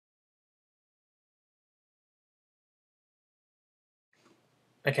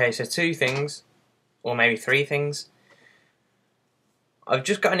Okay, so two things, or maybe three things. I've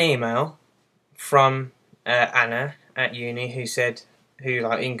just got an email from Anna at uni who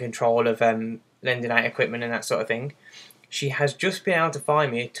like in control of lending out equipment and that sort of thing. She has just been able to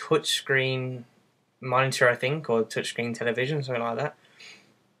find me a touchscreen monitor, I think, or touchscreen television, something like that.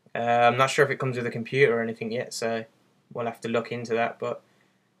 I'm not sure if it comes with a computer or anything yet, so we'll have to look into that. But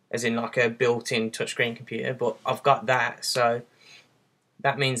as in like a built-in touchscreen computer, but I've got that, so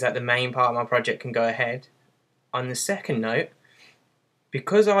that means that the main part of my project can go ahead. On the second note,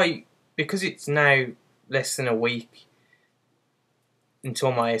 because it's now less than a week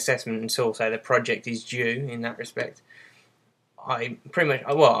until my assessment, until say the project is due in that respect, I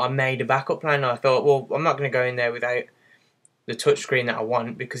made a backup plan. I thought, well, I'm not going to go in there without the touchscreen that I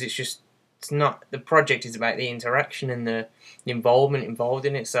want, because it's not, the project is about the interaction and the involvement involved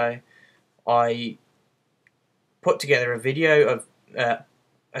in it. So I put together a video of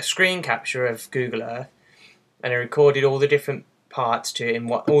a screen capture of Google Earth, and I recorded all the different parts to it and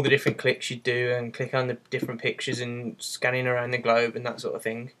what all the different clicks you do and click on the different pictures and scanning around the globe and that sort of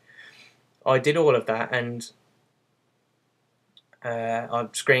thing. I did all of that, and I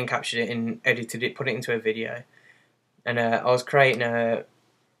screen captured it and edited it, put it into a video, and I was creating a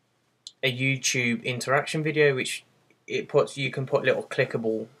YouTube interaction video, which you can put little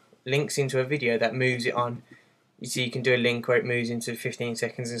clickable links into a video that moves it on. So you can do a link where it moves into 15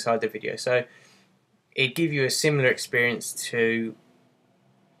 seconds inside the video. So it give you a similar experience to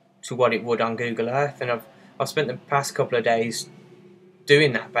what it would on Google Earth, and I've spent the past couple of days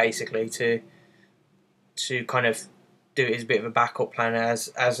doing that basically to kind of do it as a bit of a backup plan,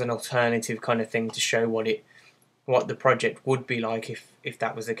 as an alternative kind of thing, to show what the project would be like if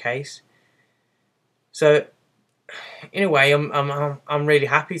that was the case. So in a way, I'm really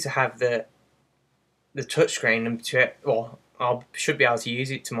happy to have the touchscreen, and I should be able to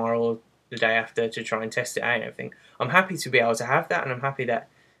use it tomorrow or the day after to try and test it out and everything. I'm happy to be able to have that, and I'm happy that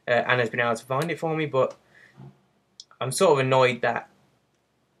Anna's been able to find it for me, but I'm sort of annoyed that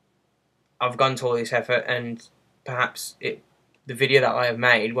I've gone to all this effort and perhaps the video that I have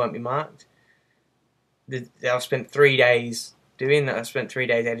made won't be marked. I've spent 3 days doing that. I've spent 3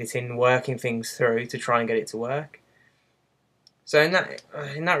 days editing, working things through to try and get it to work. So in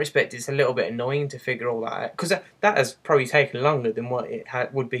that respect, it's a little bit annoying to figure all that out, because that has probably taken longer than what it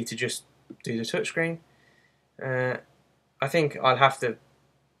would be to just do the touchscreen. I think I'll have to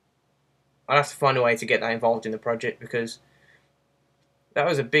find a way to get that involved in the project, because that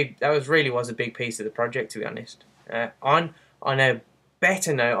was a big piece of the project, to be honest. On a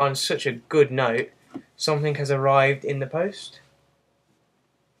better note, on such a good note, something has arrived in the post,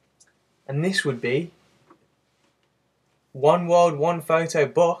 and this would be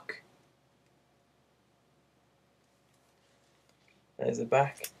OneWorldOnePhoto book. There's the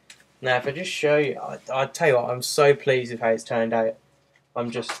back. Now, if I just show you, I'll tell you what, I'm so pleased with how it's turned out.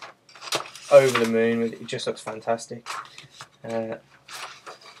 I'm just over the moon with it. It just looks fantastic. I'll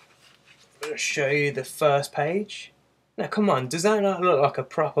show you the first page. Now, come on, does that not look like a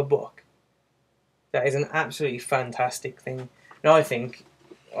proper book? That is an absolutely fantastic thing. Now,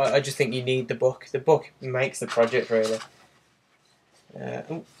 I just think you need the book. The book makes the project, really.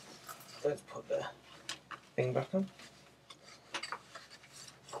 Let's put the thing back on.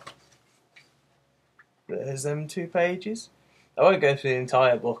 There's them 2 pages. I won't go through the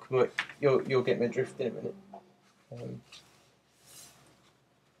entire book, but you'll get my drift in a minute.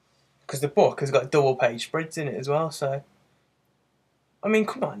 Because the book has got double page spreads in it as well. So, I mean,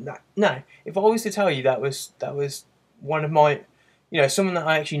 come on, no. If I was to tell you that was one of my, someone that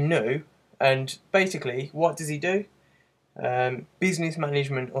I actually knew, and basically, what does he do? Business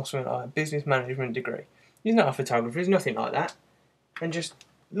management or something like that, business management degree. He's not a photographer, he's nothing like that. And just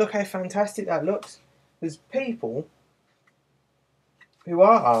look how fantastic that looks. There's people who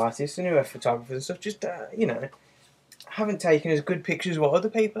are artists and who are photographers and stuff, just, haven't taken as good pictures as what other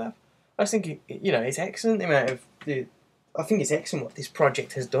people have. I think, it's excellent the amount of, I think it's excellent what this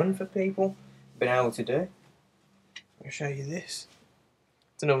project has done for people, been able to do. I'll show you this.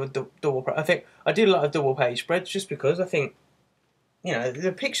 It's another double. I think I did a lot of double page spreads just because I think,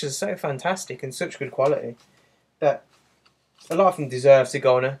 the pictures are so fantastic and such good quality that a lot of them deserve to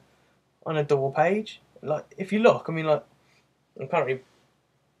go on a double page. Like, if you look, I mean, like, apparently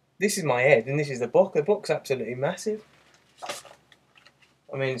this is my head and this is the book. The book's absolutely massive.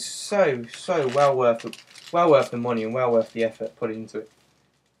 I mean, it's so well worth the money and well worth the effort put into it,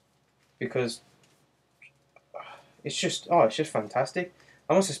 because it's just fantastic.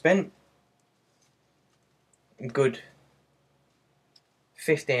 I must have spent a good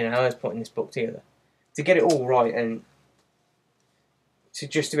 15 hours putting this book together to get it all right, and to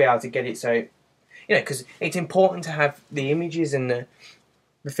just to be able to get it so, you know, because it's important to have the images and the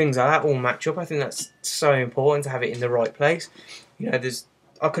things like that all match up. I think that's so important to have it in the right place. You know,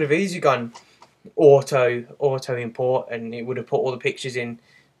 I could have easily gone auto import, and it would have put all the pictures in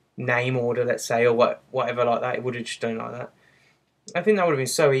name order, let's say, or whatever like that. It would have just done like that. I think that would have been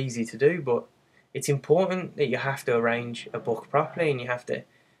so easy to do, but it's important that you have to arrange a book properly, and you have to,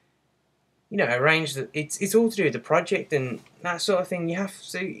 you know, arrange that. It's all to do with the project and that sort of thing. You have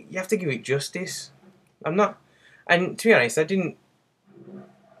to give it justice. I'm not, and to be honest, I didn't.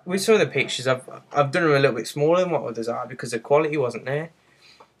 With some of the pictures, I've done them a little bit smaller than what others are because the quality wasn't there,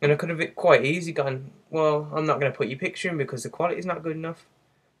 and I could have quite easily gone, well, I'm not going to put your picture in because the quality is not good enough.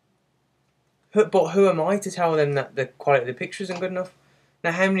 But who am I to tell them that the quality of the picture isn't good enough?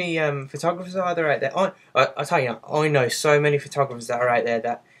 Now, how many photographers are there out there? I tell you, I know so many photographers that are out there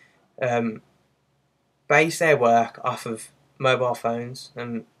that base their work off of mobile phones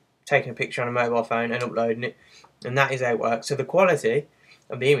and taking a picture on a mobile phone and uploading it, and that is how it works. So the quality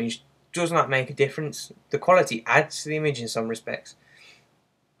of the image does not make a difference. The quality adds to the image in some respects.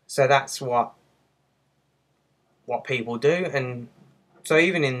 So that's what people do, and so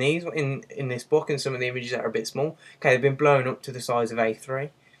even in this book and some of the images that are a bit small, okay, they've been blown up to the size of A3,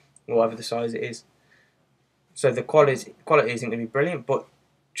 or whatever the size it is. So the quality isn't going to be brilliant, but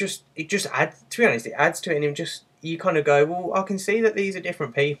it just adds. To be honest, it adds to it, and you kind of go, well, I can see that these are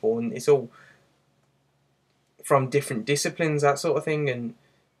different people, and it's all from different disciplines, that sort of thing, and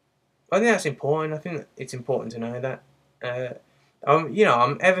I think that's important. I think it's important to know that. You know,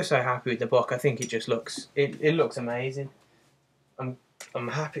 I'm ever so happy with the book. I think it just looks amazing. I'm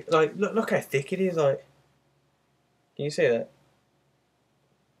happy. Like, look how thick it is. Like, can you see that?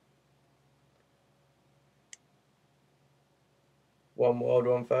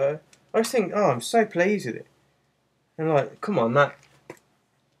 OneWorldOnePhoto. I just think, oh, I'm so pleased with it. And like, come on,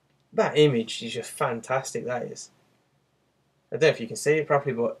 that image is just fantastic. That is. I don't know if you can see it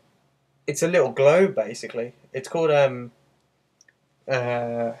properly, but it's a little globe basically. It's called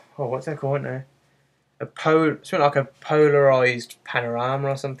what's that called now? Something like a polarized panorama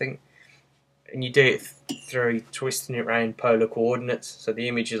or something, and you do it through twisting it around polar coordinates. So the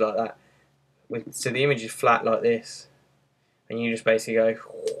image is like that. So the image is flat like this, and you just basically go.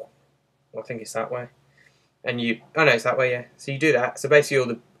 I think it's that way, and oh no, it's that way, yeah. So you do that. So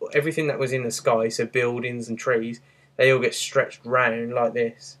basically, everything that was in the sky, so buildings and trees, they all get stretched round like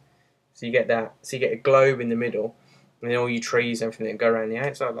this. So you get that. So you get a globe in the middle, and then all your trees and everything that go around the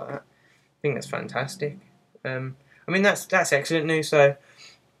outside like that. I think that's fantastic. I mean, that's excellent news. So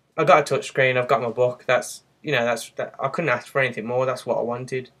I got a touchscreen. I've got my book. That's I couldn't ask for anything more. That's what I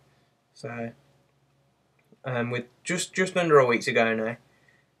wanted. So with just under a week to go now,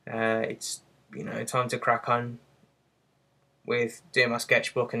 it's time to crack on with doing my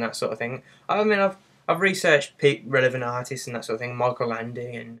sketchbook and that sort of thing. I mean, I've researched relevant artists and that sort of thing, Michael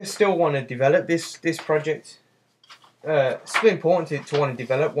Landy, and I still want to develop this project. It's still important to want to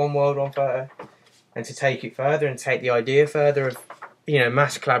develop OneWorldOnePhoto and to take it further and take the idea further of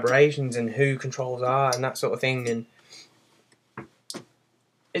mass collaborations and who controls art and that sort of thing. And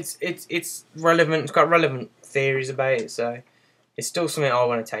it's relevant. It's got relevant theories about it, so it's still something I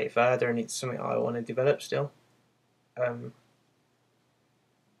want to take further, and it's something I want to develop still. I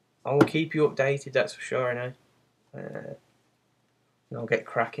will keep you updated, that's for sure. I know, and I'll get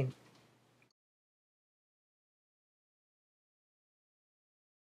cracking.